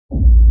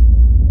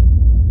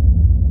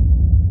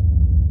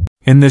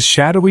In the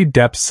shadowy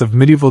depths of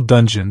medieval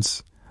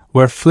dungeons,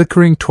 where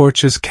flickering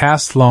torches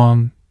cast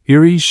long,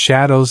 eerie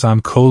shadows on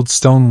cold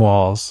stone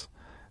walls,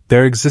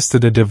 there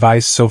existed a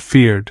device so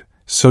feared,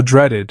 so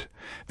dreaded,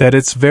 that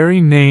its very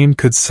name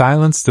could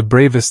silence the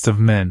bravest of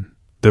men,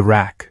 the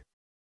rack.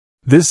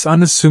 This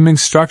unassuming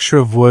structure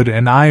of wood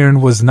and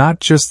iron was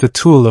not just a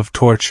tool of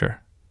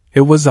torture.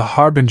 It was a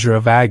harbinger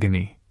of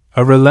agony,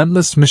 a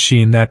relentless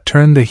machine that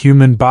turned the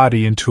human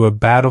body into a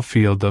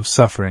battlefield of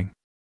suffering.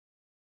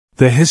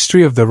 The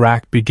history of the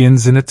rack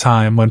begins in a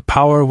time when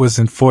power was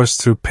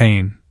enforced through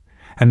pain,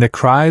 and the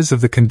cries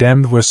of the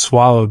condemned were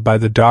swallowed by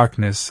the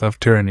darkness of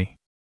tyranny.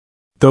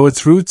 Though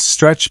its roots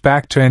stretch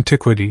back to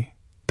antiquity,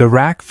 the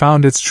rack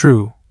found its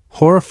true,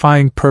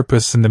 horrifying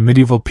purpose in the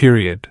medieval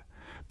period,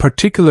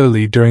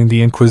 particularly during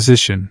the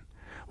Inquisition,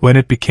 when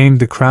it became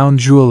the crown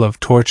jewel of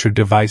torture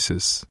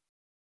devices.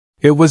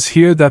 It was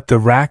here that the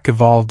rack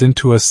evolved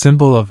into a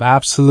symbol of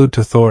absolute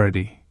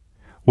authority,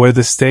 where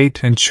the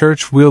state and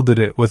church wielded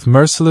it with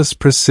merciless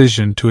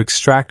precision to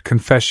extract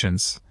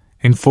confessions,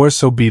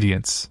 enforce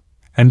obedience,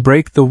 and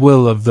break the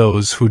will of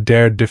those who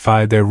dared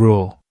defy their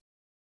rule.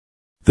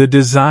 The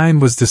design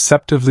was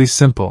deceptively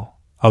simple,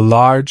 a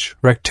large,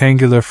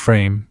 rectangular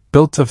frame,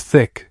 built of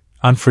thick,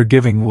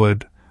 unforgiving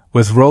wood,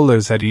 with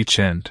rollers at each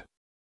end.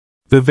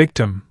 The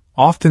victim,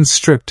 often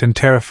stripped and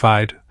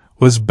terrified,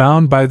 was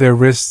bound by their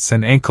wrists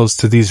and ankles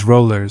to these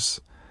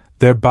rollers,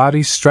 their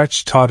bodies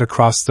stretched taut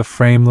across the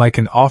frame like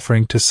an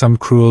offering to some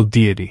cruel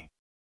deity.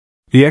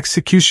 The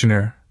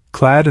executioner,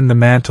 clad in the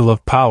mantle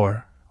of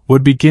power,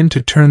 would begin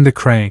to turn the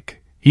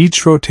crank,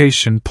 each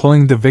rotation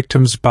pulling the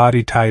victim's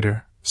body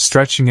tighter,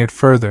 stretching it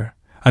further,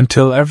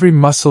 until every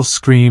muscle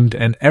screamed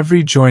and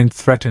every joint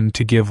threatened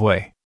to give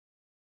way.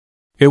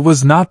 It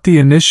was not the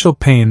initial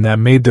pain that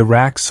made the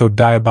rack so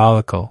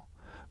diabolical,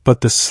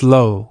 but the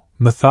slow,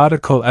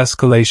 methodical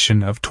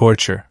escalation of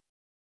torture.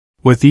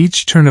 With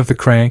each turn of the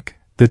crank,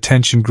 the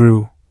tension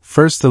grew,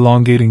 first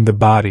elongating the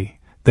body,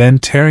 then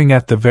tearing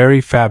at the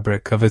very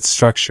fabric of its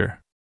structure.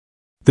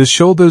 The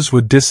shoulders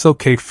would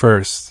dislocate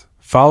first,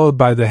 followed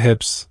by the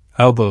hips,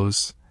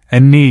 elbows,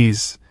 and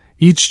knees,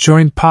 each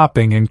joint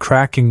popping and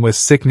cracking with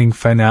sickening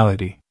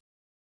finality.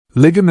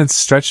 Ligaments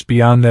stretched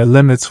beyond their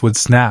limits would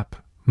snap,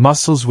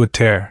 muscles would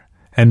tear,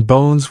 and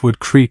bones would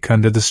creak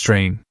under the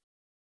strain.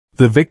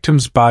 The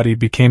victim's body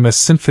became a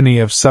symphony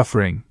of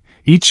suffering,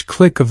 each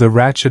click of the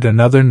ratchet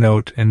another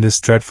note in this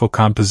dreadful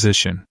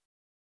composition.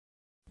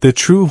 The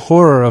true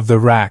horror of the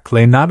rack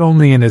lay not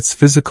only in its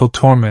physical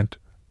torment,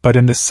 but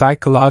in the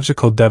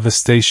psychological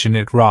devastation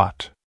it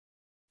wrought.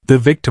 The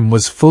victim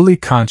was fully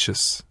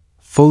conscious,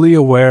 fully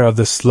aware of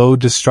the slow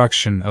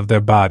destruction of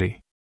their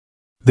body.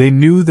 They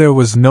knew there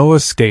was no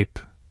escape,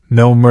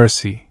 no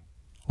mercy,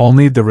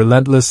 only the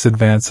relentless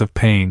advance of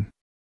pain.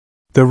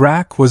 The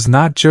rack was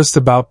not just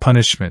about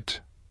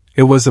punishment,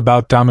 it was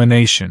about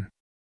domination.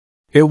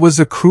 It was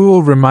a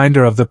cruel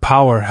reminder of the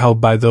power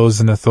held by those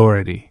in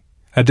authority,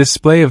 a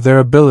display of their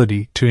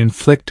ability to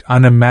inflict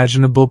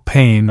unimaginable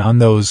pain on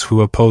those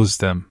who opposed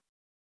them.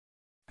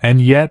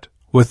 And yet,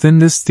 within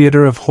this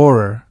theater of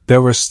horror,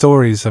 there were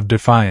stories of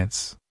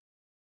defiance.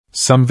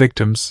 Some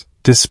victims,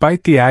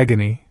 despite the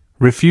agony,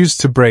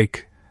 refused to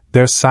break,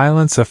 their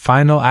silence a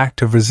final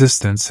act of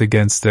resistance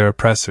against their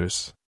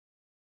oppressors.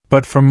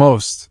 But for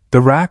most,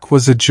 the rack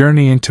was a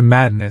journey into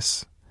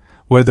madness,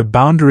 where the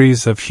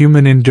boundaries of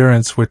human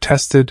endurance were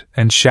tested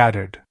and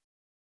shattered.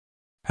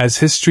 As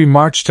history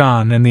marched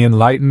on and the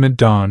Enlightenment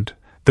dawned,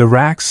 the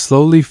rack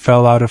slowly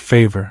fell out of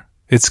favor,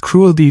 its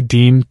cruelty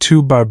deemed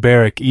too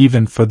barbaric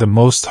even for the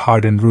most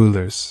hardened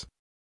rulers.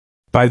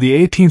 By the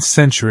 18th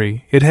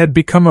century, it had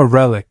become a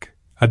relic,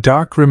 a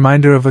dark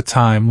reminder of a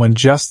time when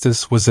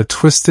justice was a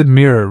twisted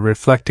mirror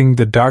reflecting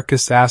the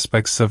darkest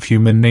aspects of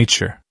human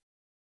nature.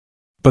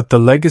 But the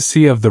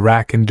legacy of the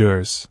rack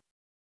endures.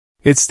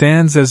 It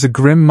stands as a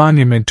grim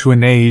monument to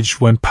an age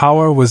when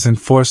power was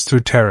enforced through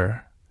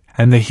terror,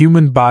 and the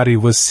human body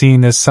was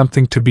seen as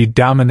something to be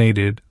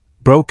dominated,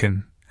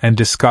 broken, and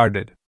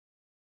discarded.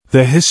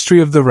 The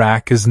history of the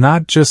rack is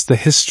not just the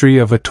history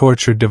of a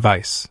torture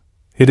device.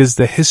 It is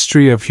the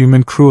history of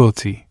human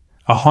cruelty,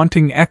 a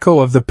haunting echo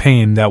of the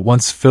pain that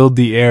once filled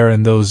the air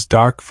in those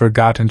dark,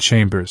 forgotten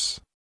chambers.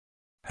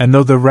 And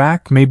though the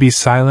rack may be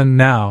silent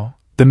now,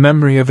 the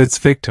memory of its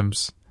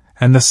victims,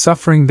 and the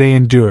suffering they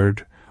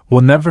endured,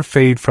 will never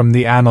fade from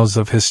the annals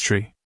of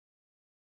history.